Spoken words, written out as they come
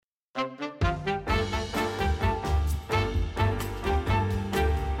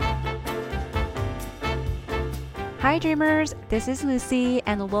Hi, dreamers! This is Lucy,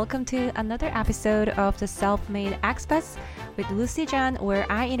 and welcome to another episode of the Self-Made Expats with Lucy Zhan,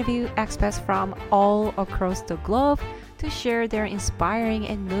 where I interview expats from all across the globe to share their inspiring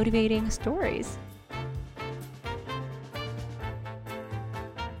and motivating stories.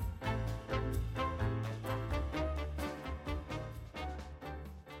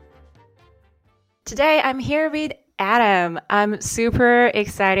 Today, I'm here with Adam. I'm super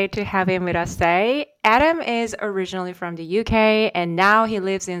excited to have him with us today. Adam is originally from the UK and now he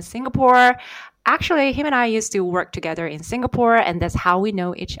lives in Singapore. Actually, him and I used to work together in Singapore, and that's how we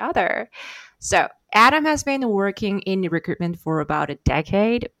know each other. So, Adam has been working in recruitment for about a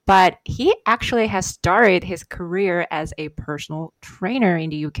decade, but he actually has started his career as a personal trainer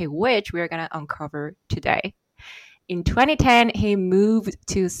in the UK, which we're going to uncover today. In 2010, he moved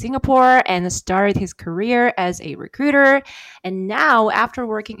to Singapore and started his career as a recruiter. And now, after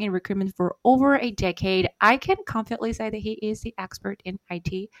working in recruitment for over a decade, I can confidently say that he is the expert in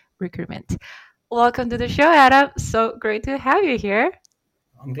IT recruitment. Welcome to the show, Adam. So great to have you here.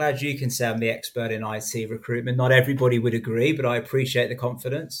 I'm glad you can say I'm the expert in IT recruitment. Not everybody would agree, but I appreciate the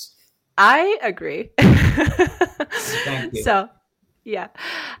confidence. I agree. Thank you. So, yeah,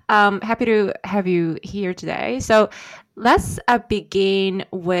 happy to have you here today. So let's begin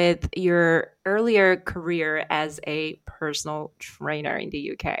with your earlier career as a personal trainer in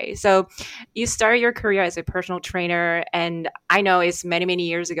the UK. So you started your career as a personal trainer, and I know it's many, many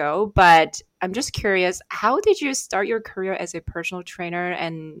years ago, but I'm just curious, how did you start your career as a personal trainer?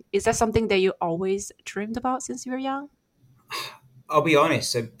 And is that something that you always dreamed about since you were young? I'll be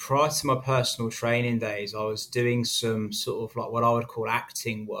honest. So prior to my personal training days, I was doing some sort of like what I would call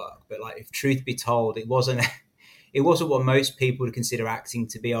acting work. But like, if truth be told, it wasn't. It wasn't what most people would consider acting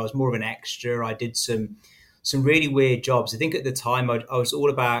to be. I was more of an extra. I did some really weird jobs. I think at the time I was all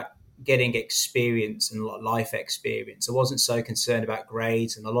about getting experience and life experience. I wasn't so concerned about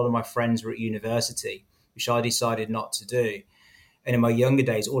grades, and a lot of my friends were at university, which I decided not to do. And in my younger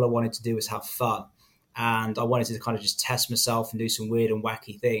days, all I wanted to do was have fun. And I wanted to kind of just test myself and do some weird and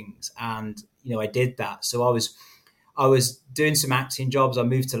wacky things. And, I did that. So I was doing some acting jobs. I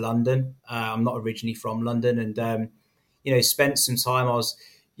moved to London. I'm not originally from London. And, spent some time. I was,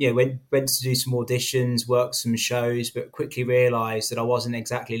 went to do some auditions, worked some shows, but quickly realized that I wasn't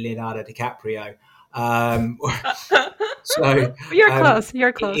exactly Leonardo DiCaprio. Um, so You're close.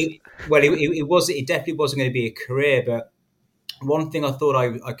 You're close. it definitely wasn't going to be a career, but one thing I thought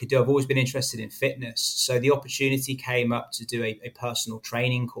I could do, I've always been interested in fitness. So the opportunity came up to do a personal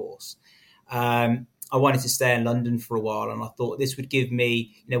training course. I wanted to stay in London for a while, and I thought this would give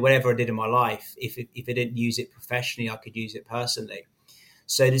me, whatever I did in my life, if I didn't use it professionally, I could use it personally.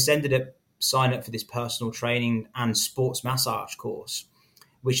 So this ended up signing up for this personal training and sports massage course,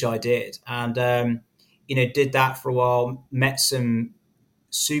 which I did. And, did that for a while, met some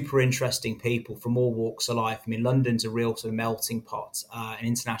super interesting people from all walks of life. I mean, London's a real sort of melting pot, an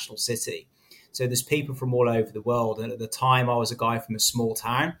international city. So there's people from all over the world. And at the time, I was a guy from a small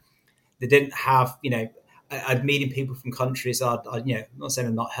town. They didn't have, I'd meeting people from countries I'm not saying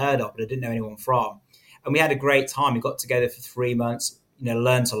I've not heard of, but I didn't know anyone from. And we had a great time. We got together for 3 months,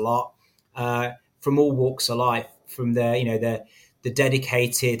 learned a lot from all walks of life, from the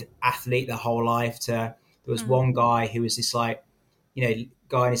dedicated athlete their whole life to there was one guy who was this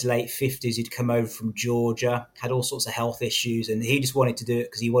guy in his late 50s who'd come over from Georgia, had all sorts of health issues, and he just wanted to do it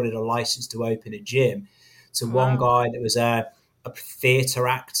because he wanted a license to open a gym. So one guy that was a theatre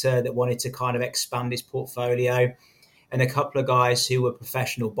actor that wanted to kind of expand his portfolio, and a couple of guys who were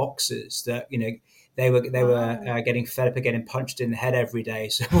professional boxers that, they were getting fed up of getting punched in the head every day.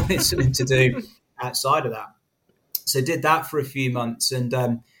 So I wanted something to do outside of that. So did that for a few months. And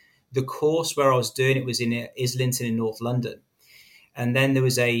the course where I was doing it was in Islington in North London. And then there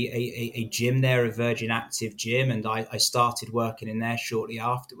was a gym there, a Virgin Active gym, and I started working in there shortly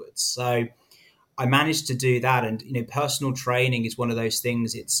afterwards. So I managed to do that. And, personal training is one of those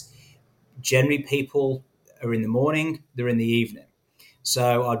things. It's generally people are in the morning, they're in the evening.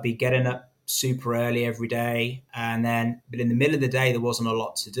 So I'd be getting up super early every day. But in the middle of the day, there wasn't a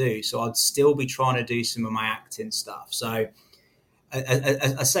lot to do. So I'd still be trying to do some of my acting stuff. So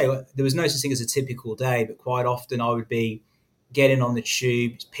I say there was no such thing as a typical day, but quite often I would be getting on the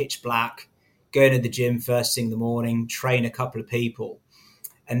tube, it's pitch black, going to the gym first thing in the morning, train a couple of people,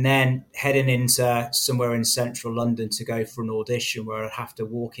 and then heading into somewhere in central London to go for an audition where I'd have to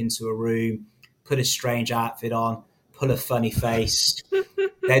walk into a room, put a strange outfit on, pull a funny face.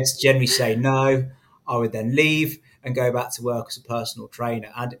 They'd generally say no. I would then leave and go back to work as a personal trainer.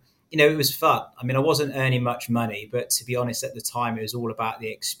 And, it was fun. I mean, I wasn't earning much money, but to be honest, at the time, it was all about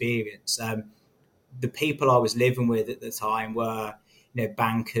the experience. the people I was living with at the time were,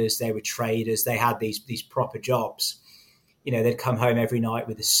 bankers, they were traders, they had these proper jobs. They'd come home every night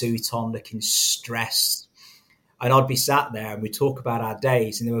with a suit on, looking stressed, and I'd be sat there and we'd talk about our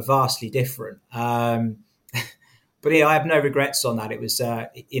days, and they were vastly different. But yeah, I have no regrets on that. It was,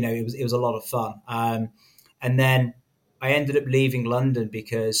 it was a lot of fun. And then I ended up leaving London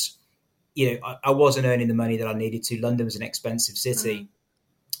because, I wasn't earning the money that I needed to. London was an expensive city.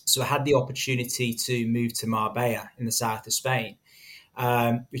 So I had the opportunity to move to Marbella in the south of Spain,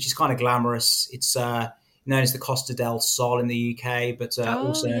 which is kind of glamorous. It's known as the Costa del Sol in the UK, but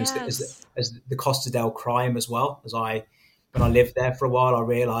also known as the Costa del Crime as well. When I lived there for a while, I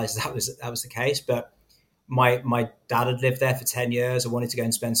realised that was the case. But my dad had lived there for 10 years. I wanted to go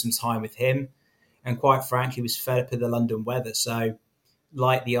and spend some time with him, and quite frankly, was fed up with the London weather. So,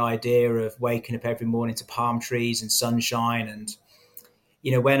 like the idea of waking up every morning to palm trees and sunshine, and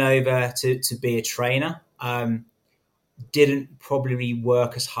went over to be a trainer. Didn't probably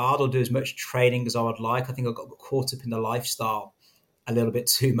work as hard or do as much training as I would like. I think I got caught up in the lifestyle a little bit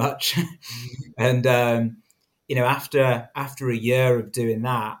too much. And, after a year of doing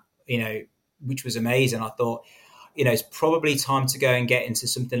that, which was amazing, I thought, it's probably time to go and get into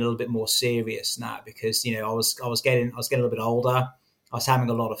something a little bit more serious now, because, I was getting a little bit older. I was having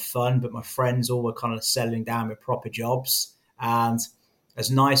a lot of fun, but my friends all were kind of settling down with proper jobs. And as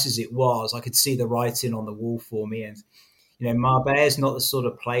nice as it was, I could see the writing on the wall for me. And, Marbella is not the sort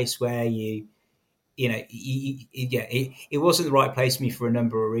of place where it wasn't the right place for me for a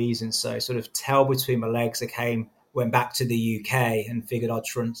number of reasons. So sort of tail between my legs, went back to the UK and figured I'd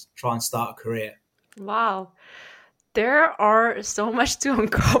try and start a career. Wow. There are so much to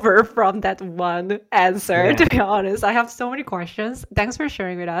uncover from that one answer, to be honest. I have so many questions. Thanks for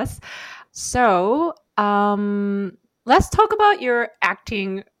sharing with us. So let's talk about your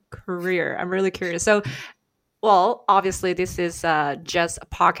acting career. I'm really curious. So, well, obviously this is just a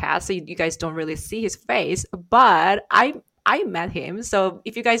podcast, so you guys don't really see his face, but I met him. So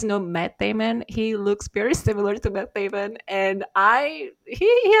if you guys know Matt Damon, he looks very similar to Matt Damon, and he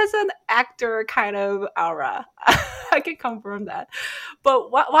has an actor kind of aura. I can confirm that. But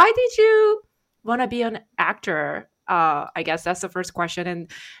why did you want to be an actor? I guess that's the first question.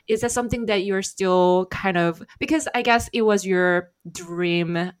 And is that something that you're still kind of, because I guess it was your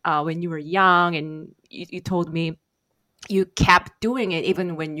dream when you were young, and you told me you kept doing it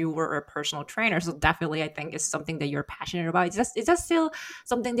even when you were a personal trainer. So definitely, I think it's something that you're passionate about. Is that still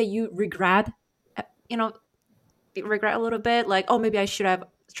something that you regret? Regret a little bit, like, oh, maybe I should have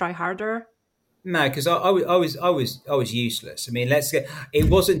tried harder. No, because I was useless. I mean, it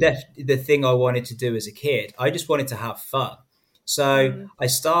wasn't the thing I wanted to do as a kid. I just wanted to have fun. So I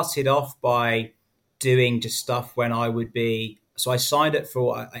started off by doing just stuff when I would be. So I signed up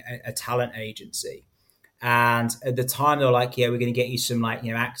for a talent agency, and at the time they were like, "Yeah, we're going to get you some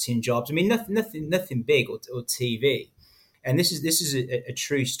acting jobs." I mean, nothing big or TV. And this is a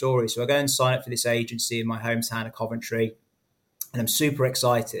true story. So I go and sign up for this agency in my hometown of Coventry, and I'm super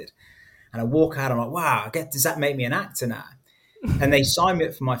excited. And I walk out, I'm like, wow, does that make me an actor now? And they signed me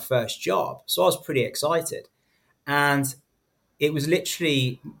up for my first job. So I was pretty excited. And it was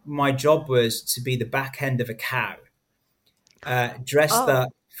literally, my job was to be the back end of a cow, dressed up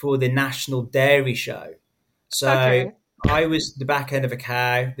for the National Dairy Show. So I was the back end of a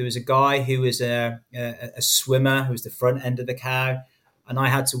cow. There was a guy who was a swimmer, who was the front end of the cow. And I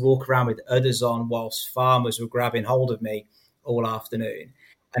had to walk around with udders on whilst farmers were grabbing hold of me all afternoon.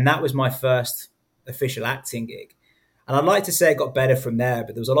 And that was my first official acting gig. And I'd like to say it got better from there,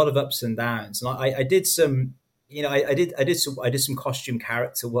 but there was a lot of ups and downs. And I did some, I did some costume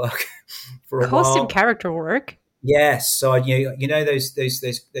character work for a while. Costume character work? Yes. So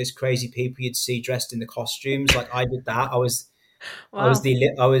those crazy people you'd see dressed in the costumes. Like I did that. I was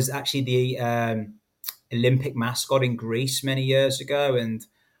actually the Olympic mascot in Greece many years ago, and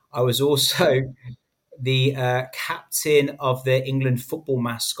I was also the captain of the England football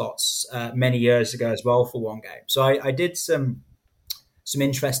mascots many years ago as well for one game. So I did some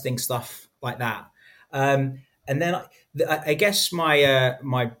interesting stuff like that. And then I guess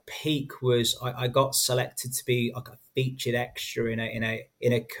my peak was I got selected to be like a featured extra in a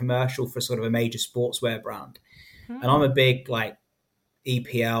commercial for sort of a major sportswear brand. And I'm a big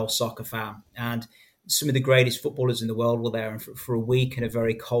EPL soccer fan, and some of the greatest footballers in the world were there. And for a week in a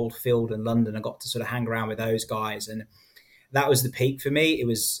very cold field in London, I got to sort of hang around with those guys. And that was the peak for me. It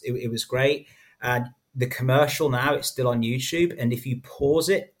was great. And the commercial now, it's still on YouTube. And if you pause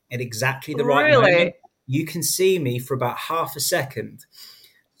it at exactly the right moment, you can see me for about half a second.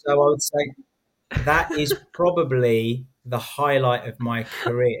 So I would say that is probably the highlight of my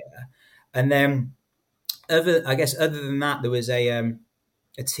career. And then other than that, there was a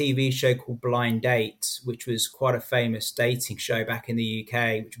TV show called Blind Date, which was quite a famous dating show back in the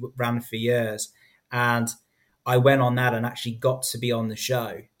UK, which ran for years. And I went on that and actually got to be on the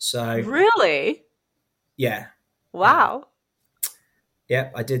show. So Really? yeah, yeah, Wow. yeah,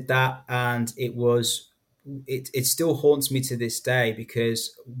 I did that, and it still haunts me to this day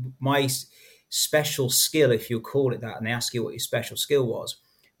because my special skill, if you'll call it that, and they ask you what your special skill was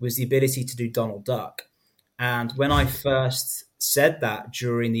the ability to do Donald Duck. And when I first said that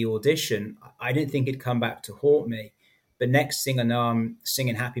during the audition, I didn't think it'd come back to haunt me. But next thing I know, I'm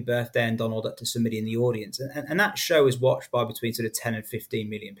singing Happy Birthday and Donald Duck to somebody in the audience. And that show was watched by between sort of 10 and 15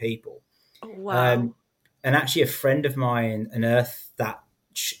 million people. Wow. Um, and actually, a friend of mine unearthed that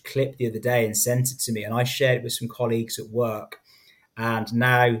clip the other day and sent it to me. And I shared it with some colleagues at work. And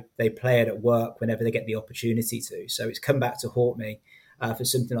now they play it at work whenever they get the opportunity to. So it's come back to haunt me for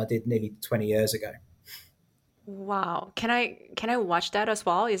something I did nearly 20 years ago. Wow. Can I watch that as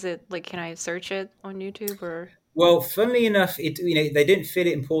well? Is it like can I search it on YouTube or Well, funnily enough, they didn't feel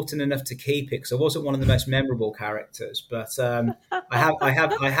it important enough to keep it because I wasn't one of the most memorable characters. But I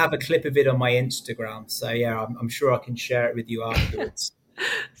have a clip of it on my Instagram. So yeah, I'm sure I can share it with you afterwards.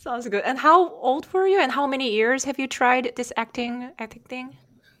 Sounds good. And how old were you and how many years have you tried this acting thing?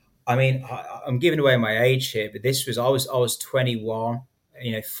 I mean, I'm giving away my age here, but I was 21,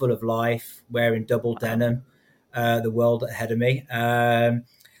 full of life, wearing double Wow. denim, the world ahead of me.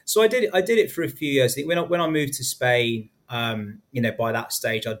 So I did it for a few years. I think when I moved to Spain, by that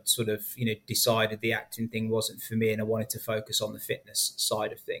stage I'd sort of decided the acting thing wasn't for me, and I wanted to focus on the fitness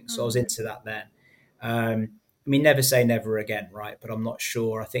side of things. So I was Mm. into that then. I mean, never say never again, right? But I'm not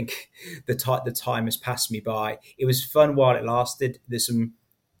sure. I think the time has passed me by. It was fun while it lasted. There's some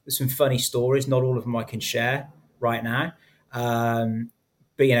funny stories. Not all of them I can share right now.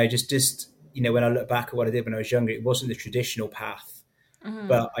 But just when I look back at what I did when I was younger, it wasn't the traditional path. Mhm.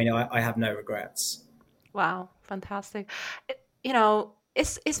 But I have no regrets. Wow, fantastic.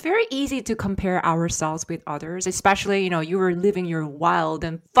 It's very easy to compare ourselves with others, especially, you were living your wild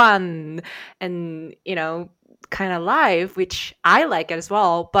and fun and, kind of life, which I like as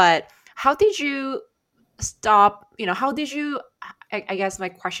well. But how did you stop, how did you I guess my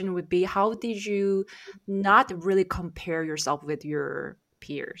question would be, how did you not really compare yourself with your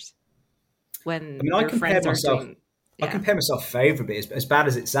peers I when mean, your friends are doing, I yeah. compare myself favorably, as bad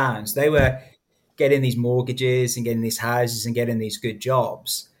as it sounds. They were getting these mortgages and getting these houses and getting these good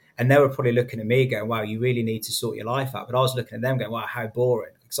jobs. And they were probably looking at me going, wow, you really need to sort your life out. But I was looking at them going, wow, how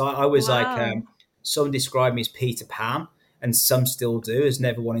boring. Because I was like, Wow. someone described me as Peter Pan, and some still do, as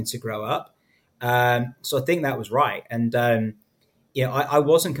never wanting to grow up. So I think that was right. And, I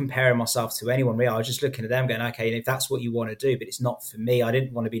wasn't comparing myself to anyone really. I was just looking at them going, okay, if that's what you want to do, but it's not for me. I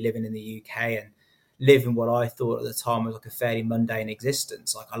didn't want to be living in the UK and living what I thought at the time was like a fairly mundane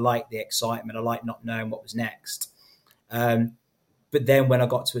existence. Like I liked the excitement. I liked not knowing what was next. Um, but then when I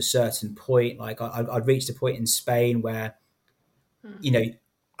got to a certain point, like I'd reached a point in Spain where, Mm. you know,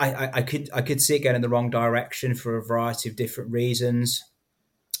 I could see it going in the wrong direction for a variety of different reasons.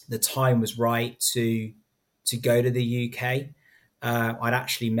 The time was right to go to the UK. I'd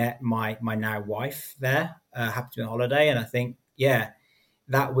actually met my now wife there, happened to be on holiday, and I think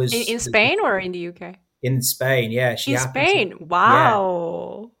that was In Spain or in the UK? in Spain. Yeah, In Spain. yeah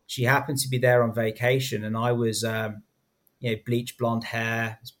Wow. she happened to be there on vacation, and I was bleach blonde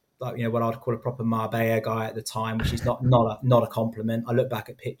hair, like what I'd call a proper Marbella guy at the time, which is not a compliment. I look back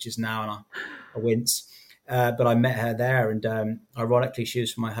at pictures now and I wince. But I met her there, and ironically, she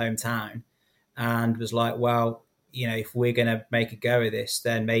was from my hometown, and was like, well, if we're going to make a go of this,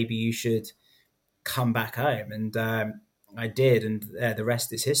 then maybe you should come back home. And I did, and the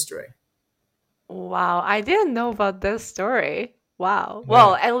rest is history. Wow. I didn't know about this story. Wow.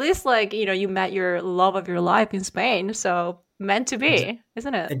 Well, Yeah, at least like, you met your love of your life in Spain. So meant to Ex- be,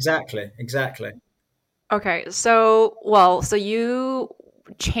 isn't it? exactly. Okay. So you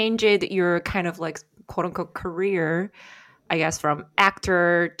changed your kind of like quote unquote career, I guess, from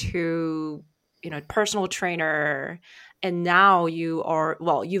actor to, personal trainer. And now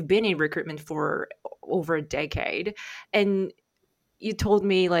you've been in recruitment for over a decade. And you told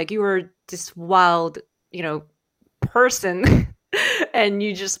me like you were this wild, you know, person and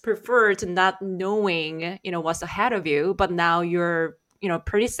you just prefer to not knowing, what's ahead of you. But now you're,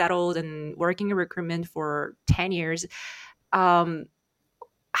 pretty settled and working in recruitment for 10 years. Um,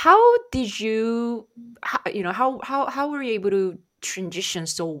 how did you, how were you able to transition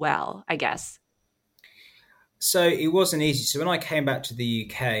so well, I guess? So it wasn't easy. So when I came back to the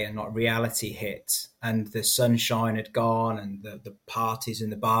UK and like reality hit and the sunshine had gone and the parties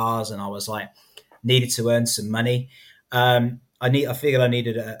and the bars, and I was like, needed to earn some money. I figured I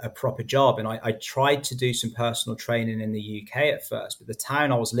needed a proper job, and I tried to do some personal training in the UK at first, but the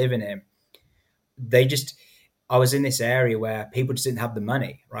town I was living in, they just I was in this area where people just didn't have the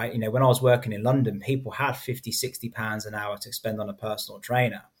money, right? When I was working in London, people had 50, 60 pounds an hour to spend on a personal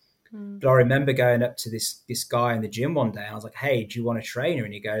trainer. But I remember going up to this guy in the gym one day, and I was like, "Hey, do you want a trainer?"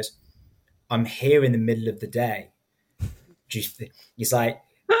 And he goes, "I'm here in the middle of the day." He's like,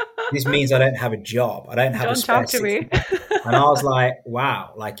 "This means I don't have a job. I don't have a Don't spare talk to 60." me. And I was like,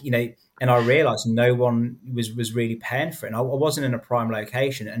 "Wow!" And I realized no one was really paying for it. And I wasn't in a prime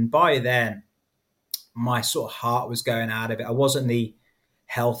location, and by then, my sort of heart was going out of it. I wasn't the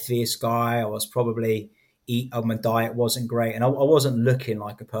healthiest guy. I was probably my diet wasn't great, and I wasn't looking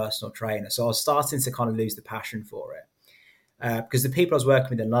like a personal trainer. So I was starting to kind of lose the passion for it, because the people I was working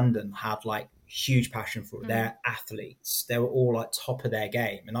with in London had like huge passion for it. They're athletes. They were all like top of their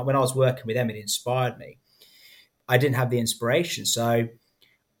game. And when I was working with them, it inspired me. I didn't have the inspiration. So,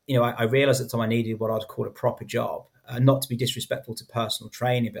 I realized at the time I needed what I'd call a proper job. Not to be disrespectful to personal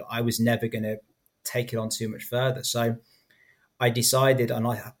training, but I was never going to take it on too much further. So I decided, and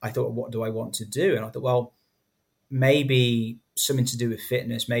I thought, what do I want to do? And I thought, well, maybe something to do with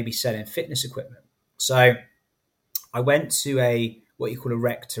fitness, maybe selling fitness equipment. So I went to what you call a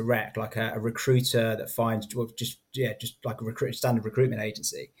rec to rec, like a recruiter that finds, just like a standard recruitment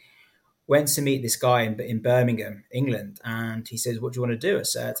agency. Went to meet this guy in Birmingham, England, and he says, "What do you want to do?" I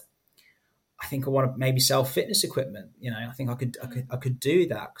said, "I think I want to maybe sell fitness equipment. I think I could do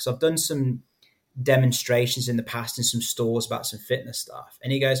that, because I've done some demonstrations in the past in some stores about some fitness stuff."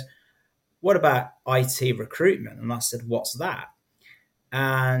 And he goes, "What about IT recruitment?" And I said, "What's that?"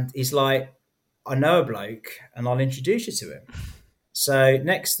 And he's like, "I know a bloke, and I'll introduce you to him." So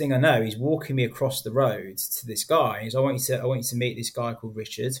next thing I know, he's walking me across the road to this guy. He's, I want you to meet this guy called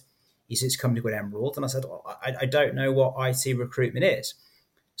Richard. He says, "Come to Emerald." And I said, "Well, I don't know what IT recruitment is."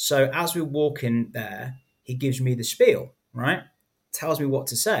 So as we're walking there, he gives me the spiel, right? Tells me what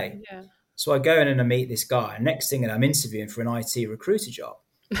to say. Yeah. So I go in and I meet this guy. And next thing, I'm interviewing for an IT recruiter job.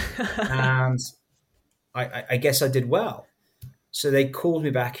 And I guess I did well. So they called me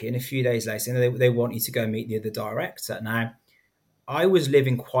back in a few days later, and they want you to go meet the other director. Now, I was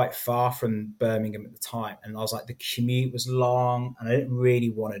living quite far from Birmingham at the time, and I was like, the commute was long, and I didn't really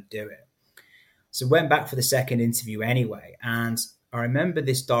want to do it. So went back for the second interview anyway, and I remember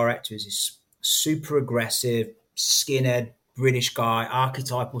this director is this super aggressive, skinhead British guy,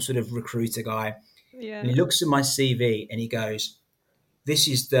 archetypal sort of recruiter guy. Yeah. And he looks at my CV and he goes, "This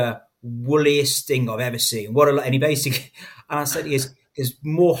is the wooliest thing I've ever seen." And he basically, and I said, "There's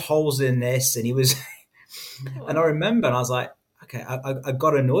more holes in this." And he was, and I remember, and I was like, okay, I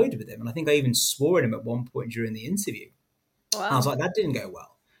got annoyed with him. And I think I even swore at him at one point during the interview. Wow. And I was like, that didn't go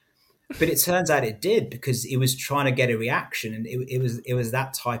well. But it turns out it did, because he was trying to get a reaction, and it was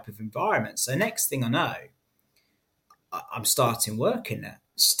that type of environment. So next thing I know, I'm starting work in there,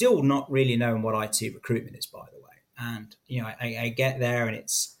 still not really knowing what IT recruitment is, by the way. And I get there, and it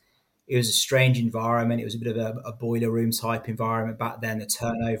was a strange environment. It was a bit of a boiler room type environment back then. The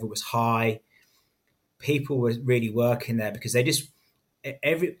turnover was high. People were really working there because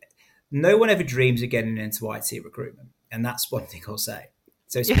no one ever dreams of getting into IT recruitment, and that's one thing I'll say.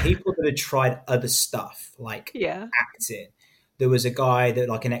 So it's people that had tried other stuff like acting. There was a guy that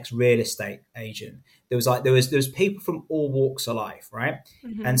like an ex-real estate agent. There was people from all walks of life, right?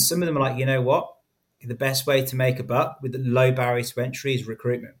 Mm-hmm. And some of them are like, you know what? The best way to make a buck with the low barrier to entry is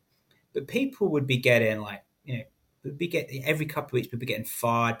recruitment. But people would be getting every couple of weeks, people would be getting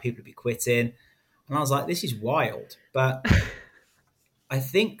fired, people would be quitting. And I was like, this is wild. But I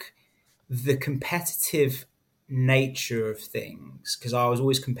think the competitive nature of things, because I was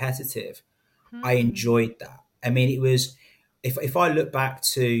always competitive, I enjoyed that. I mean, it was, if I look back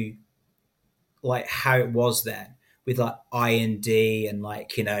to like how it was then with like I&D and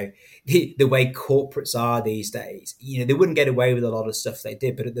like, the way corporates are these days, they wouldn't get away with a lot of stuff they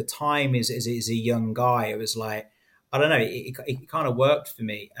did. But at the time as a young guy, it was like, I don't know, it kind of worked for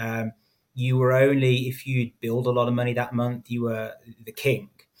me. You were only, if you'd billed a lot of money that month, you were the king.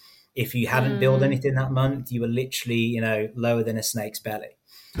 If you hadn't billed anything that month, you were literally, lower than a snake's belly.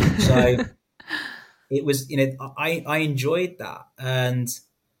 So it was, I enjoyed that. And,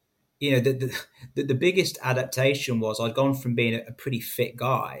 the biggest adaptation was I'd gone from being a pretty fit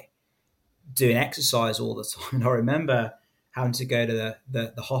guy, doing exercise all the time. And I remember having to go to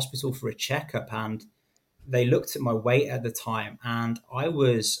the hospital for a checkup, and they looked at my weight at the time, and I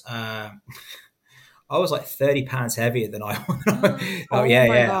was like 30 pounds heavier than I was. Oh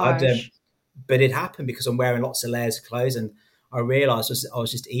yeah. But it happened because I'm wearing lots of layers of clothes, and I realized I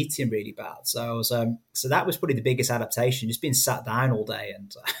was just eating really bad. So I was, so that was probably the biggest adaptation, just being sat down all day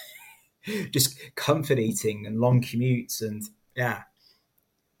and just comfort eating and long commutes. And yeah.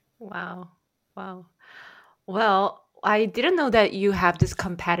 Wow. Wow. Well, I didn't know that you have this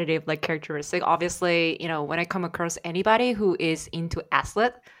competitive like characteristic. Obviously, when I come across anybody who is into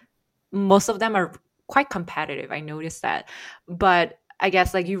athlete, most of them are quite competitive. I noticed that. But I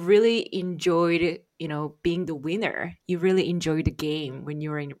guess like you really enjoyed, being the winner. You really enjoyed the game when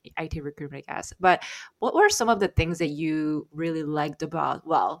you were in IT recruitment, I guess. But what were some of the things that you really liked about,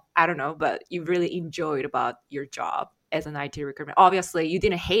 well, I don't know, but you really enjoyed about your job as an IT recruitment? Obviously, you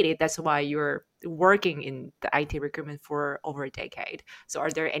didn't hate it. That's why you're working in the IT recruitment for over a decade. So are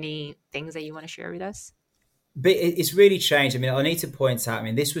there any things that you want to share with us? But it's really changed. I mean, I need to point out, I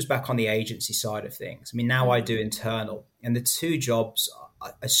mean, this was back on the agency side of things. I mean, now I do internal, and the two jobs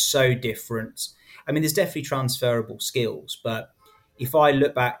are so different. I mean, there's definitely transferable skills, but if I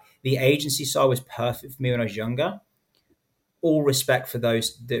look back, the agency side was perfect for me when I was younger. All respect for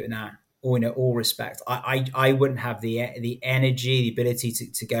those that do it now. Or, all respect. I wouldn't have the energy, the ability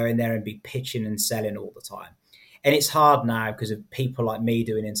to go in there and be pitching and selling all the time. And it's hard now because of people like me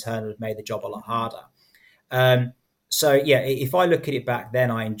doing internal have made the job a lot harder. So yeah, if I look at it back then,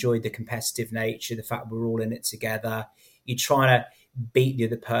 I enjoyed the competitive nature, the fact we're all in it together. You're trying to beat the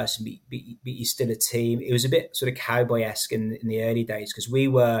other person, but you're still a team. It was a bit sort of cowboy-esque in the early days because we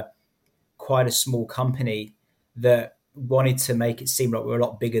were quite a small company that wanted to make it seem like we were a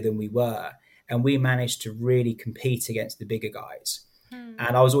lot bigger than we were. And we managed to really compete against the bigger guys.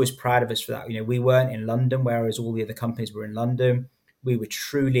 And I was always proud of us for that. We weren't in London, whereas all the other companies were in London. We were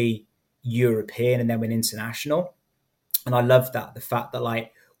truly European and then went international. And I loved that, the fact that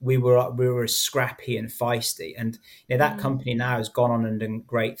like we were scrappy and feisty. And that company now has gone on and done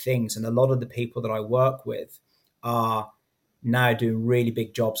great things. And a lot of the people that I work with are now doing really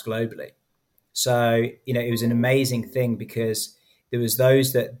big jobs globally. So, it was an amazing thing because there was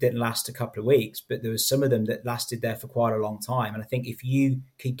those that didn't last a couple of weeks, but there was some of them that lasted there for quite a long time. And I think if you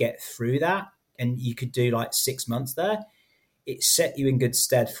could get through that and you could do like 6 months there, it set you in good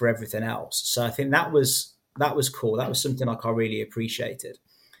stead for everything else. So I think that was cool. That was something like I really appreciated.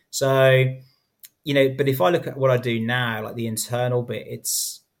 So, but if I look at what I do now, like the internal bit,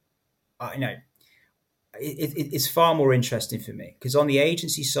 it's far more interesting for me because on the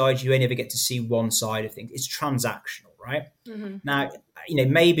agency side, you only ever get to see one side of things. It's transactional, right? Mm-hmm. Now,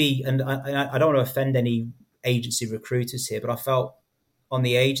 maybe, and I don't want to offend any agency recruiters here, but I felt on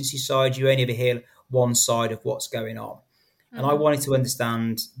the agency side, you only ever hear one side of what's going on. And I wanted to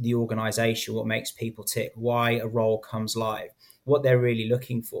understand the organization, what makes people tick, why a role comes live, what they're really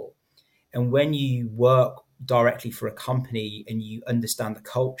looking for. And when you work directly for a company and you understand the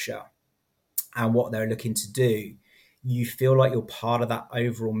culture and what they're looking to do, you feel like you're part of that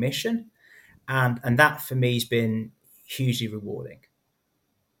overall mission. And that for me has been hugely rewarding.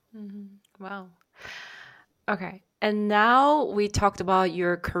 Mm-hmm. Wow. Okay. And now we talked about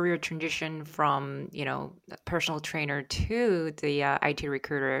your career transition from, personal trainer to the IT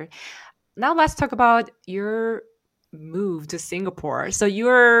recruiter. Now let's talk about your move to Singapore. So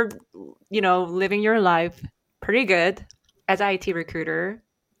you're, living your life pretty good as an IT recruiter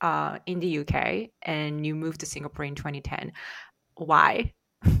in the UK, and you moved to Singapore in 2010. Why?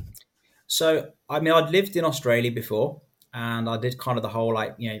 So, I mean, I'd lived in Australia before and I did kind of the whole,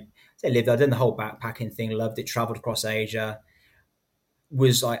 like, I did the whole backpacking thing, loved it, traveled across Asia,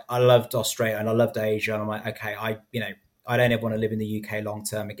 was like, I loved Australia and I loved Asia. And I'm like, okay, I don't ever want to live in the UK long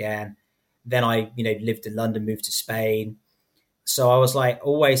term again. Then I, lived in London, moved to Spain. So I was like,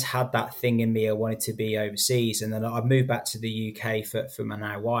 always had that thing in me. I wanted to be overseas. And then I moved back to the UK for my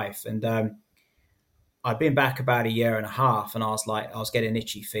now wife. And I'd been back about a year and a half and I was getting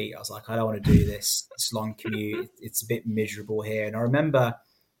itchy feet. I was like, I don't want to do this long commute. It's a bit miserable here. And I remember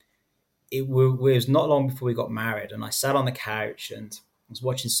it was not long before we got married and I sat on the couch and I was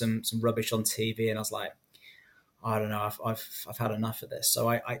watching some rubbish on TV and I was like, I don't know, I've had enough of this. So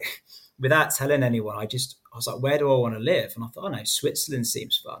I without telling anyone, I was like, where do I want to live? And I thought, oh no, Switzerland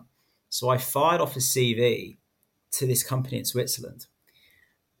seems fun. So I fired off a CV to this company in Switzerland.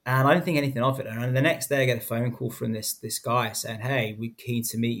 And I didn't think anything of it. And the next day I get a phone call from this guy saying, hey, we're keen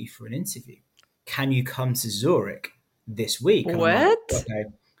to meet you for an interview. Can you come to Zurich this week? And what? I'm like, okay.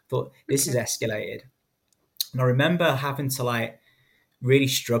 I thought this is escalated. And I remember having to like really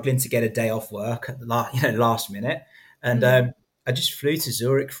struggling to get a day off work at the last minute. And I just flew to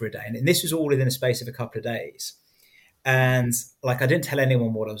Zurich for a day. And this was all within a space of a couple of days. And like, I didn't tell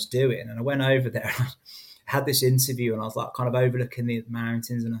anyone what I was doing. And I went over there and had this interview and I was like kind of overlooking the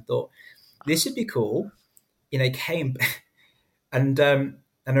mountains and I thought this would be cool. And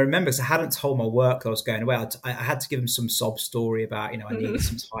I remember because I hadn't told my work that I was going away. I had to give them some sob story about, I needed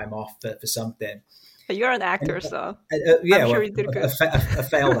some time off for something. You're an And actor, so I'm yeah, sure well, you did a, good. a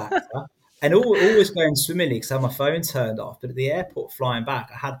failed actor. And all was going swimmingly because I had my phone turned off. But at the airport flying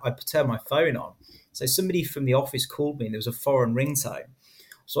back, I turned my phone on. So somebody from the office called me and there was a foreign ringtone.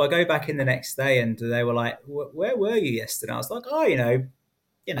 So I go back in the next day and they were like, "Where were you yesterday?" I was like, "Oh,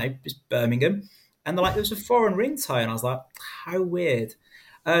 just Birmingham." And they're like, "There was a foreign ringtone." I was like, "How weird."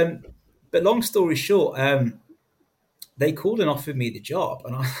 Um, but long story short, they called and offered me the job,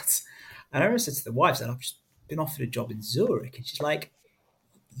 and I remember said to the wife, "That I've just been offered a job in Zurich," and she's like,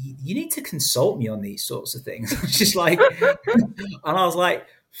 "You need to consult me on these sorts of things." She's like, and I was like,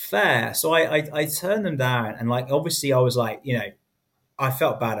 "Fair." So I turned them down, and like obviously I was like, I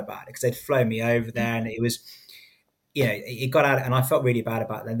felt bad about it because they'd flown me over there, and it was, it got out, and I felt really bad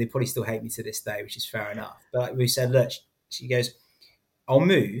about them. They probably still hate me to this day, which is fair enough. But like we said, look, she goes, "I'll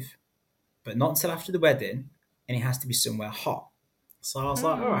move, but not until after the wedding, and it has to be somewhere hot." So I was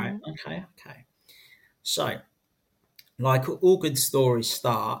like, "All right, Mm. okay." So, like all good stories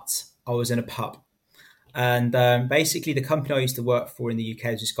start, I was in a pub. And basically, the company I used to work for in the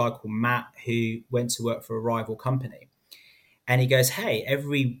UK was this guy called Matt who went to work for a rival company. And he goes, "Hey,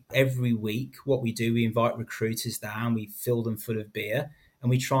 every week, what we do, we invite recruiters down, we fill them full of beer, and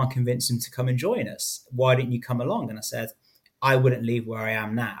we try and convince them to come and join us. Why don't you come along?" And I said, "I wouldn't leave where I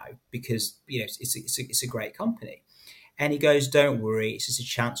am now because it's a great company." And he goes, "Don't worry, it's just a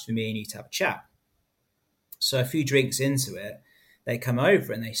chance for me and you to have a chat." So a few drinks into it, they come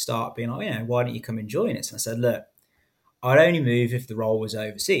over and they start being like, "Why don't you come and join us?" And I said, "Look, I'd only move if the role was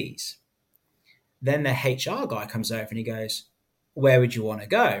overseas." Then the HR guy comes over and he goes, "Where would you want to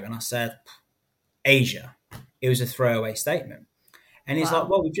go?" And I said, "Asia." It was a throwaway statement. And he's like, Wow.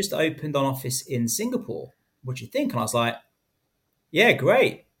 "Well, we've just opened an office in Singapore. What do you think?" And I was like, "Yeah,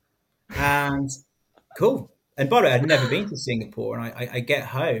 great." And cool. And by the way, I'd never been to Singapore. And I get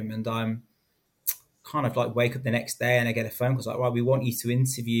home and I'm kind of like wake up the next day and I get a phone call. It's like, "Right, we want you to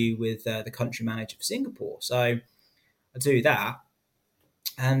interview with the country manager for Singapore." So I do that.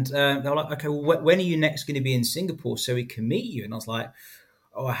 And they were like, "Okay, well, when are you next going to be in Singapore so we can meet you?" And I was like,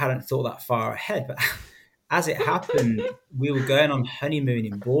 "Oh, I hadn't thought that far ahead." But as it happened, we were going on honeymoon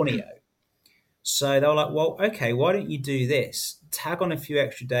in Borneo. So they were like, "Well, okay, why don't you do this? Tag on a few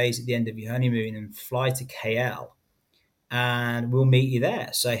extra days at the end of your honeymoon and fly to KL and we'll meet you there."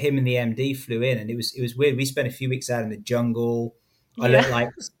 So him and the MD flew in and it was weird. We spent a few weeks out in the jungle. I Yeah. looked like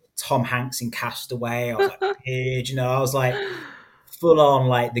Tom Hanks in Castaway. I was like, Pidge, I was like full on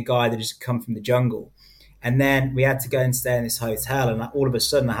like the guy that just come from the jungle. And then we had to go and stay in this hotel, and all of a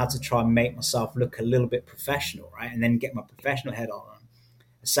sudden I had to try and make myself look a little bit professional, right? And then get my professional head on.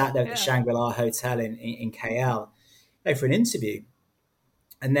 I sat there at the Yeah. Shangri-La Hotel in KL for an interview.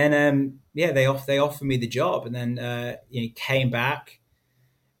 And then, they offered me the job, and then came back,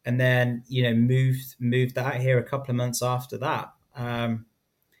 and then moved out here a couple of months after that. And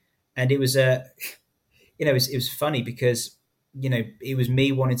it was it was funny because it was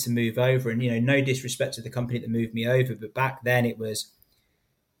me wanting to move over, and no disrespect to the company that moved me over, but back then it was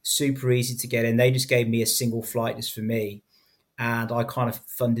super easy to get in. They just gave me a single flight just for me, and I kind of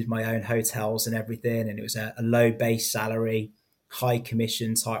funded my own hotels and everything, and it was a low base salary, high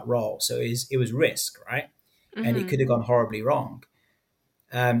commission type role. So it was risk, right? And it could Hmm. have gone horribly wrong.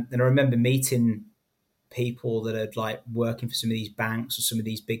 And I remember meeting people that had like working for some of these banks or some of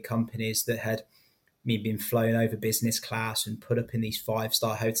these big companies that had been flown over business class and put up in these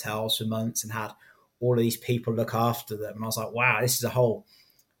 5-star hotels for months and had all of these people look after them. And I was like, wow, this is a whole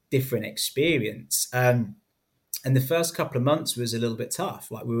different experience. And the first couple of months was a little bit tough.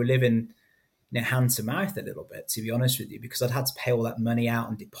 Like we were living hand to mouth a little bit, to be honest with you, because I'd had to pay all that money out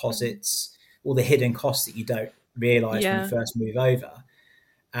on deposits, all the hidden costs that you don't realize when you Yeah. first move over.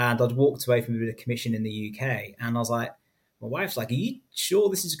 And I'd walked away from a commission in the UK, and I was like, my wife's like, "Are you sure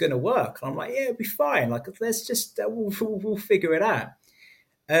this is going to work?" And I'm like, "Yeah, it'll be fine. Like, let's just we'll figure it out."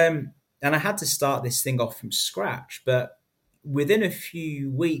 And I had to start this thing off from scratch, but within a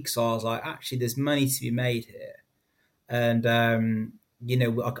few weeks, I was like, actually, there's money to be made here, and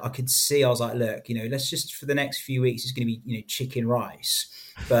I could see. I was like, look, let's just for the next few weeks, it's going to be chicken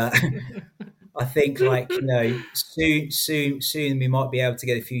rice, but I think like soon we might be able to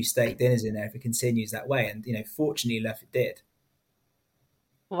get a few steak dinners in there if it continues that way, and fortunately enough, it did.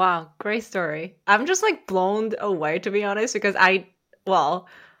 Wow, great story. I'm just like blown away to be honest because well,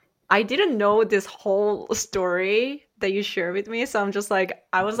 I didn't know this whole story that you share with me. So I'm just like,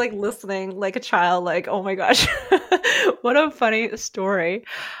 I was like listening like a child, like, oh my gosh, what a funny story.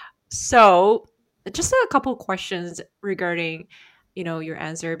 So just a couple questions regarding, your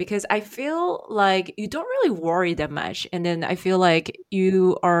answer, because I feel like you don't really worry that much, and then I feel like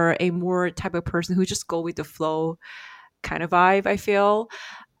you are a more type of person who just go with the flow kind of vibe. I feel.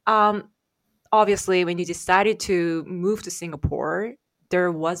 Um, Obviously, when you decided to move to Singapore,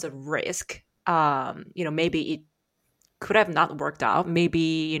 there was a risk. Maybe it could have not worked out. Maybe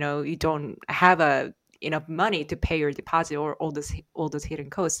you don't have a enough money to pay your deposit or all those hidden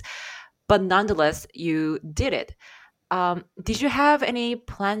costs. But nonetheless, you did it. Did you have any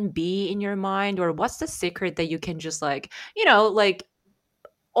plan B in your mind, or what's the secret that you can just like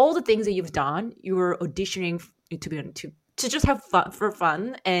all the things that you've done, you were auditioning to be to just have fun for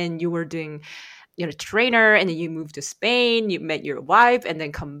fun, and you were doing trainer, and then you moved to Spain, you met your wife, and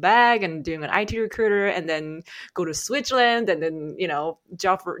then come back and doing an IT recruiter, and then go to Switzerland, and then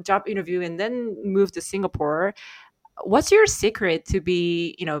job interview, and then move to Singapore. What's your secret to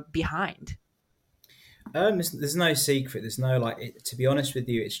be behind? There's no secret. There's no to be honest with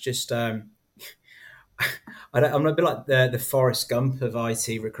you, it's just I'm a bit like the Forrest Gump of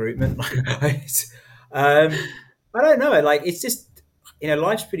IT recruitment. I don't know. Like it's just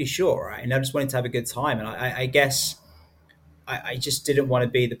life's pretty short, right? And I just wanted to have a good time, and I guess I just didn't want to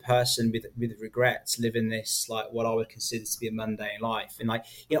be the person with regrets living this like what I would consider to be a mundane life. And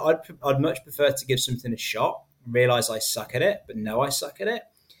I'd much prefer to give something a shot, realize I suck at it, but know I suck at it,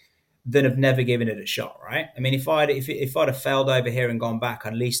 than have never given it a shot, right? I mean, if I'd have failed over here and gone back,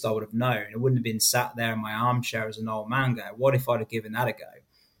 at least I would have known. I wouldn't have been sat there in my armchair as an old man going, "What if I'd have given that a go?"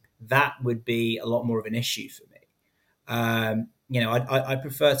 That would be a lot more of an issue for me. I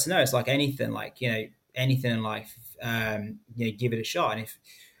prefer to know. It's like anything, anything in life. Give it a shot. And if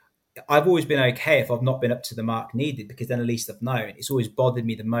I've always been okay if I've not been up to the mark needed, because then at least I've known. It's always bothered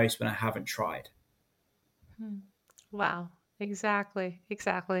me the most when I haven't tried. Hmm. Wow, exactly,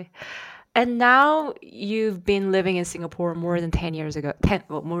 exactly. And now you've been living in Singapore more than 10 years ago.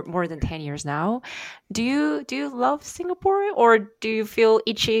 More than 10 years now. Do you love Singapore, or do you feel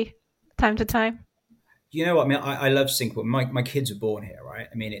itchy time to time? You know what? I mean, I love Singapore. My kids were born here, right?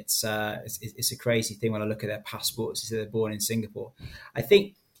 I mean, it's a crazy thing when I look at their passports. They're born in Singapore. I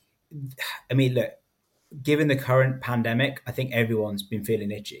think. I mean, look, given the current pandemic, I think everyone's been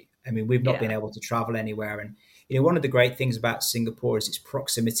feeling itchy. I mean, we've not been Yeah. able to travel anywhere, and one of the great things about Singapore is its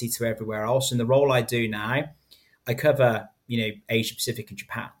proximity to everywhere else. And the role I do now, I cover Asia Pacific and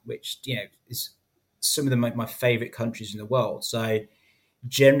Japan, which is some of my favorite countries in the world. So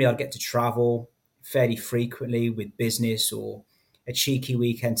generally, I get to travel fairly frequently with business or a cheeky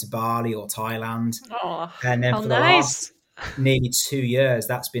weekend to Bali or Thailand. Oh, And then how for the last nice. nearly 2 years,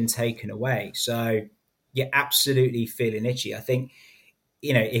 that's been taken away. So you're absolutely feeling itchy. I think,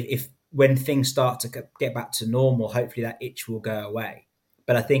 if when things start to get back to normal, hopefully that itch will go away.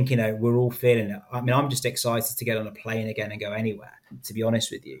 But I think, we're all feeling it. I mean, I'm just excited to get on a plane again and go anywhere, to be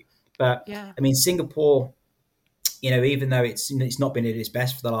honest with you. But Yeah. I mean, Singapore, even though it's not been at its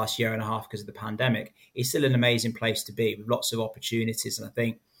best for the last year and a half because of the pandemic, it's still an amazing place to be with lots of opportunities. And I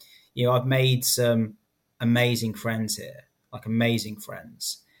think, I've made some amazing friends here, like amazing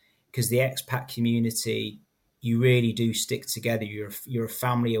friends, because the expat community, you really do stick together. You're a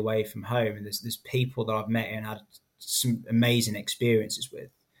family away from home, and there's people that I've met and had some amazing experiences with.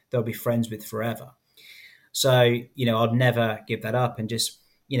 They'll be friends with forever. So I'd never give that up. And just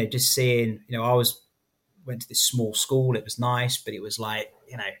seeing, I went to this small school. It was nice, but it was like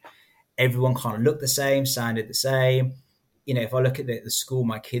everyone kind of looked the same, sounded the same. If I look at the school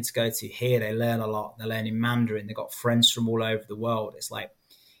my kids go to here, they learn a lot. They're learning Mandarin. They've got friends from all over the world. It's like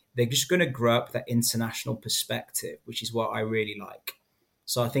they're just going to grow up with that international perspective, which is what I really like.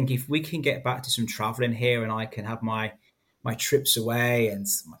 So I think if we can get back to some traveling here, and I can have my trips away, and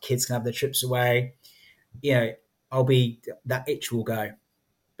my kids can have their trips away, I'll be that itch will go.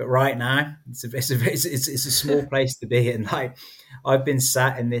 But right now, it's a small place to be, and like I've been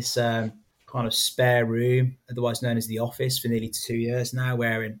sat in this kind of spare room, otherwise known as the office, for nearly 2 years now,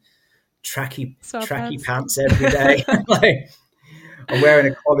 wearing tracky Sweatpants. pants every day. Like, I'm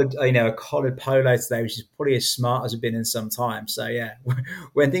wearing a collared polo today, which is probably as smart as I've been in some time. So yeah,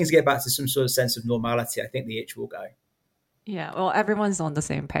 when things get back to some sort of sense of normality, I think the itch will go. Yeah, well, everyone's on the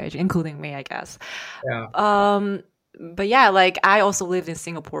same page, including me, I guess. Yeah. Um, but yeah, like I also lived in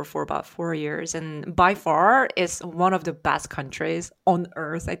Singapore for about 4 years, and by far, it's one of the best countries on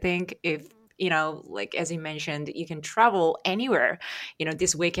earth. I think if like as you mentioned, you can travel anywhere.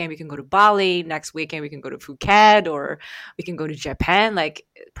 This weekend we can go to Bali. Next weekend we can go to Phuket, or we can go to Japan. Like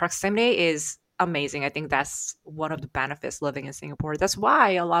proximity is amazing. I think that's one of the benefits living in Singapore. That's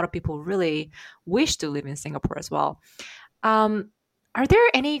why a lot of people really wish to live in Singapore as well. Um, Are there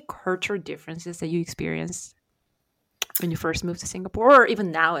any cultural differences that you experienced when you first moved to Singapore, or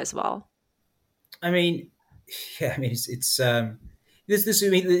even now as well? I mean, yeah, I mean,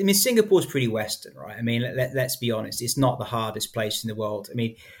 I mean, Singapore's pretty Western, right? I mean, let's be honest, it's not the hardest place in the world. I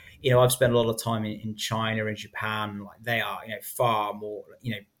mean, I've spent a lot of time in China and Japan. Like they are, far more,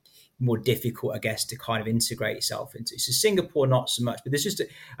 more difficult, I guess, to kind of integrate yourself into. So Singapore, not so much, but there's just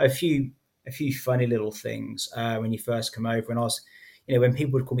a few funny little things when you first come over. And I was, when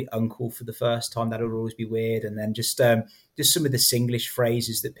people would call me uncle for the first time, that would always be weird. And then just some of the Singlish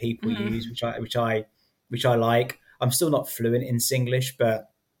phrases that people use, Mhm. which I like. I'm still not fluent in Singlish,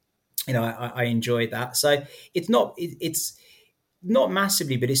 but I enjoyed that. So it's not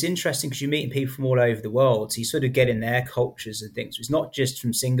massively, but it's interesting because you're meeting people from all over the world. So you sort of get in their cultures and things. So it's not just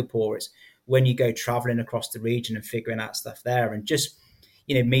from Singapore. It's when you go traveling across the region and figuring out stuff there, and just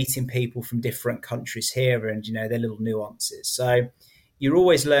meeting people from different countries here, and their little nuances. So you're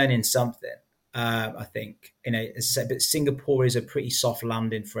always learning something. I think as I said, but Singapore is a pretty soft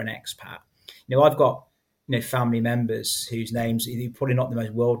landing for an expat. I've got family members whose names are probably not the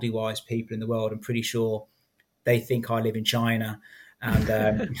most worldly wise people in the world. I'm pretty sure they think I live in China and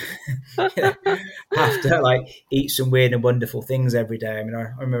have to like eat some weird and wonderful things every day. I mean, I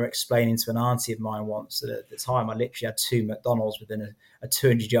remember explaining to an auntie of mine once that at the time I literally had two McDonald's within a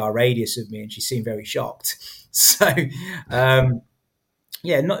 200-yard radius of me, and she seemed very shocked. So,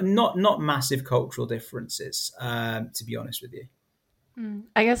 yeah, not massive cultural differences, to be honest with you.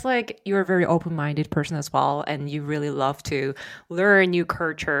 I guess like you're a very open-minded person as well, and you really love to learn new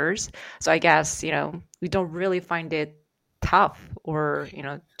cultures. So I guess, we don't really find it tough or,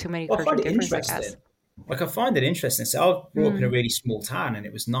 too many Well, I cultural find it differences, I interesting. guess. Like I find it interesting. So I grew up in a Mm, really small town, and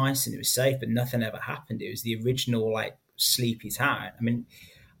it was nice and it was safe, but nothing ever happened. It was the original like sleepy town. I mean,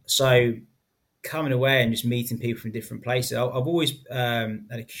 so coming away and just meeting people from different places, I've always had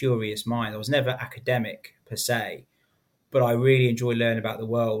a curious mind. I was never academic per se, but I really enjoy learning about the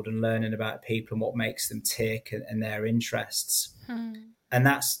world and learning about people and what makes them tick, and their interests. mm, And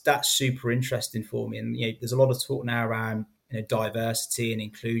that's super interesting for me. And there's a lot of talk now around diversity and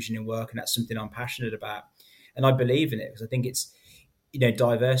inclusion in work, and that's something I'm passionate about. And I believe in it because I think it's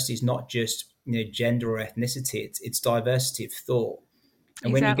diversity is not just gender or ethnicity. It's diversity of thought.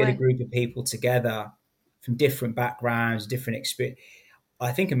 And when you get a exactly. group of people together from different backgrounds, different experience,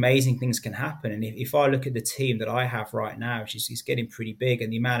 I think amazing things can happen. And if I look at the team that I have right now, which is getting pretty big,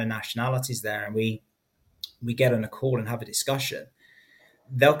 and the amount of nationalities there, and we get on a call and have a discussion,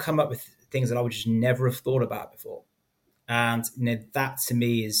 they'll come up with things that I would just never have thought about before. And that to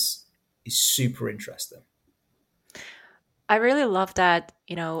me is super interesting. I really love that,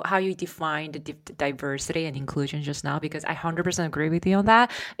 how you define the diversity and inclusion just now, because I 100% agree with you on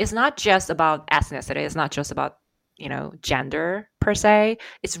that. It's not just about ethnicity, it's not just about, gender per se.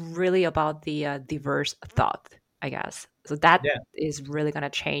 It's really about the diverse thought, I guess. So that Yeah. is really going to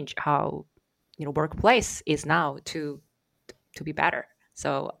change how, workplace is now to be better.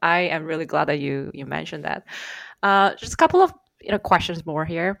 So I am really glad that you mentioned that. Just a couple of questions more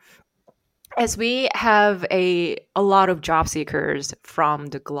here, as we have a lot of job seekers from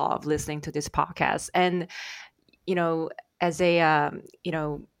the globe listening to this podcast, and you know as a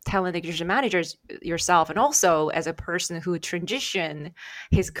talent acquisition managers yourself, and also as a person who transitioned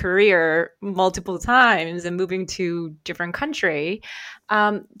his career multiple times and moving to different country,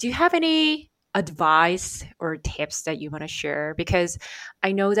 do you have any advice or tips that you want to share? Because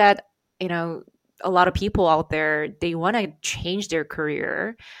I know that you know a lot of people out there, they want to change their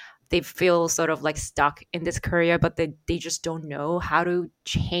career, they feel sort of like stuck in this career, but they just don't know how to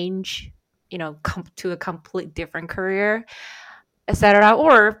change, to a complete different career, etc.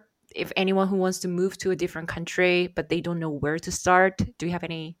 Or if anyone who wants to move to a different country, but they don't know where to start, do you have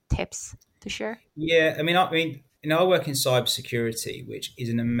any tips to share? Yeah, I mean, I work in cybersecurity, which is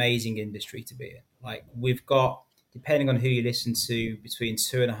an amazing industry to be in. Like we've got, depending on who you listen to, between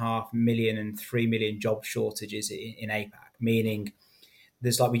 2.5 million and 3 million job shortages in APAC, meaning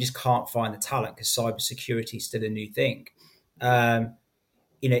there's like we just can't find the talent because cybersecurity is still a new thing. Um,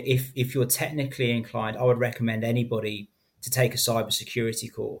 if you're technically inclined, I would recommend anybody to take a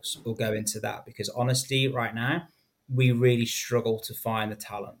cybersecurity course or go into that because honestly, right now, we really struggle to find the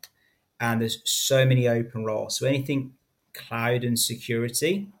talent, and there's so many open roles. So anything cloud and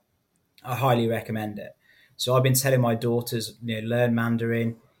security, I highly recommend it. So I've been telling my daughters, learn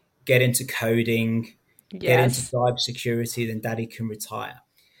Mandarin, get into coding, get into Yes. cybersecurity, then daddy can retire.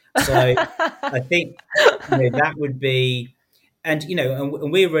 So I think that would be, and and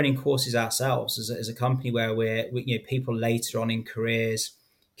we're running courses ourselves as a company where we're people later on in careers.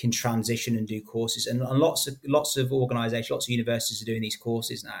 can transition and do courses. And lots of organizations, lots of universities are doing these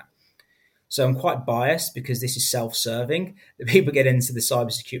courses now. So I'm quite biased because this is self-serving that people get into the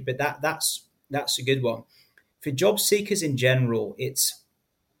cybersecurity, but that's a good one. For job seekers in general, it's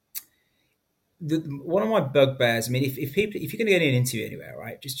one of my bugbears. I mean, if you're going to get an interview anywhere,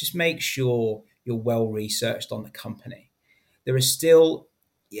 right, just make sure you're well researched on the company. There are still,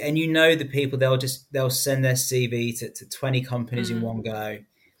 and the people, they'll send their CV to 20 companies in one go,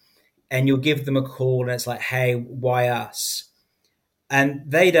 and you'll give them a call and it's like, hey, why us? And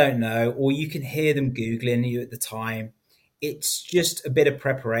they don't know, or you can hear them Googling you at the time. It's just a bit of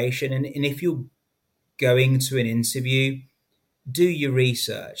preparation. And if you're going to an interview, do your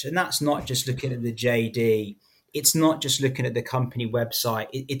research. And that's not just looking at the JD. It's not just looking at the company website.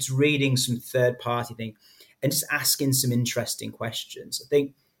 It's reading some third-party thing and just asking some interesting questions. I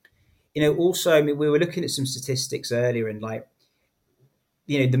think, also, I mean, we were looking at some statistics earlier, and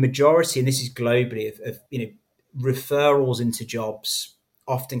the majority, and this is globally, of referrals into jobs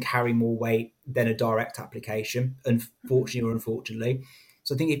often carry more weight than a direct application, unfortunately or unfortunately.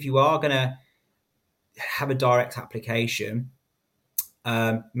 So I think if you are going to have a direct application,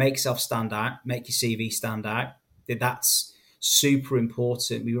 make yourself stand out, make your CV stand out. That's super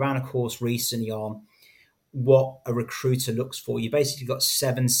important. We ran a course recently on what a recruiter looks for. You basically got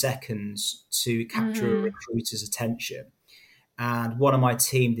 7 seconds to capture a recruiter's attention. And one of my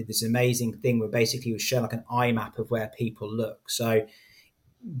team did this amazing thing where basically it was showing like an eye map of where people look. So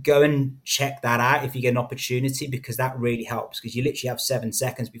go and check that out if you get an opportunity, because that really helps, because you literally have 7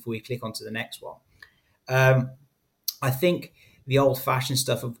 seconds before you click onto the next one. I think the old-fashioned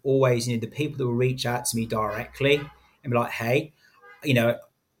stuff of always, the people that will reach out to me directly and be like, hey,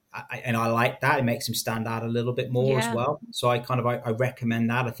 I like that. It makes them stand out a little bit more as well. So I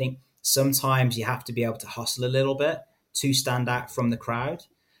recommend that. I think sometimes you have to be able to hustle a little bit to stand out from the crowd.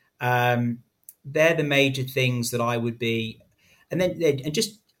 They're the major things that I would be, and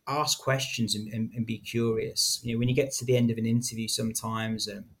just ask questions and be curious. When you get to the end of an interview, sometimes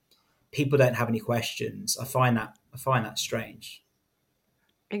people don't have any questions. I find that strange.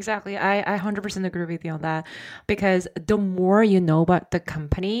 Exactly. I 100% agree with you on that, because the more you know about the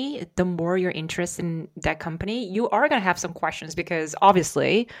company, the more you're interested in that company, you are going to have some questions, because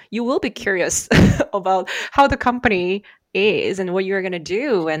obviously you will be curious about how the company is and what you're going to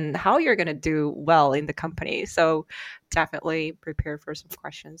do and how you're going to do well in the company. So definitely prepare for some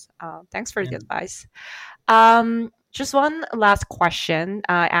questions. Thanks for the advice. Just one last question.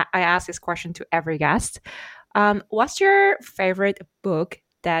 I ask this question to every guest. What's your favorite book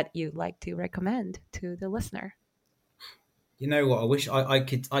that you'd like to recommend to the listener? You know what? I wish I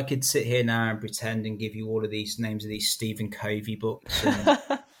could sit here now and pretend and give you all of these names of these Stephen Covey books,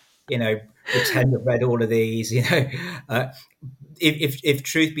 and, pretend I've read all of these. If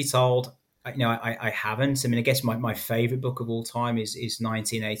truth be told, I haven't. I mean, I guess my favorite book of all time is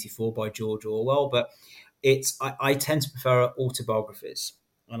 1984 by George Orwell, but I tend to prefer autobiographies,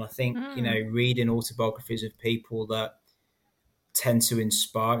 and I think reading autobiographies of people that tend to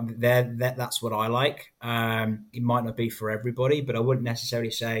inspire, that's what I like. It might not be for everybody, but I wouldn't necessarily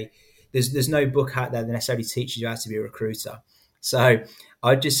say there's no book out there that necessarily teaches you how to be a recruiter. So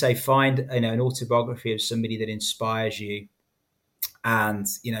I'd just say find an autobiography of somebody that inspires you, and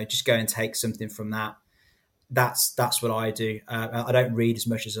just go and take something from that. That's what I do. I don't read as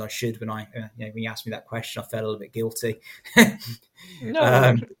much as I should. When you asked me that question, I felt a little bit guilty.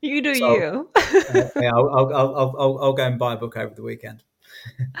 No, you do you. I'll go and buy a book over the weekend.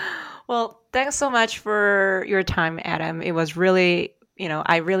 Well, thanks so much for your time, Adam. It was really,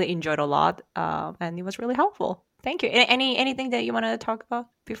 I really enjoyed a lot, and it was really helpful. Thank you. Anything that you want to talk about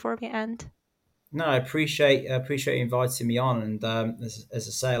before we end? No, I appreciate you inviting me on, and as I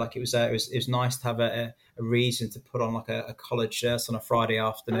say, like it was nice to have a reason to put on like a collared shirt on a Friday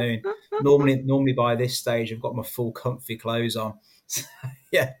afternoon. Normally by this stage, I've got my full comfy clothes on. So,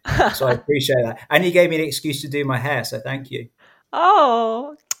 yeah, so I appreciate that, and you gave me an excuse to do my hair, so thank you.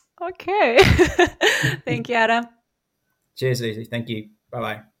 Oh, okay. Thank you, Adam. Cheers, Lucy. Thank you.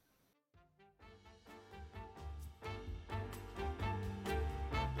 Bye-bye.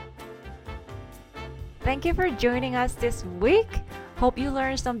 Thank you for joining us this week. Hope you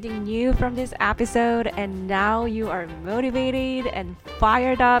learned something new from this episode, and now you are motivated and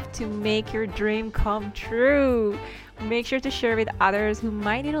fired up to make your dream come true. Make sure to share with others who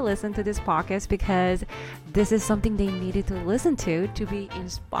might need to listen to this podcast, because this is something they needed to listen to be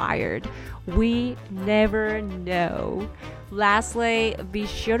inspired. We never know. Lastly, be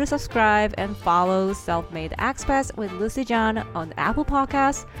sure to subscribe and follow Self-Made Expats with Lucy John on Apple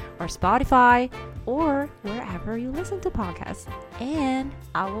Podcasts or Spotify, or wherever you listen to podcasts. And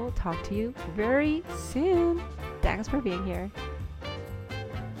I will talk to you very soon. Thanks for being here.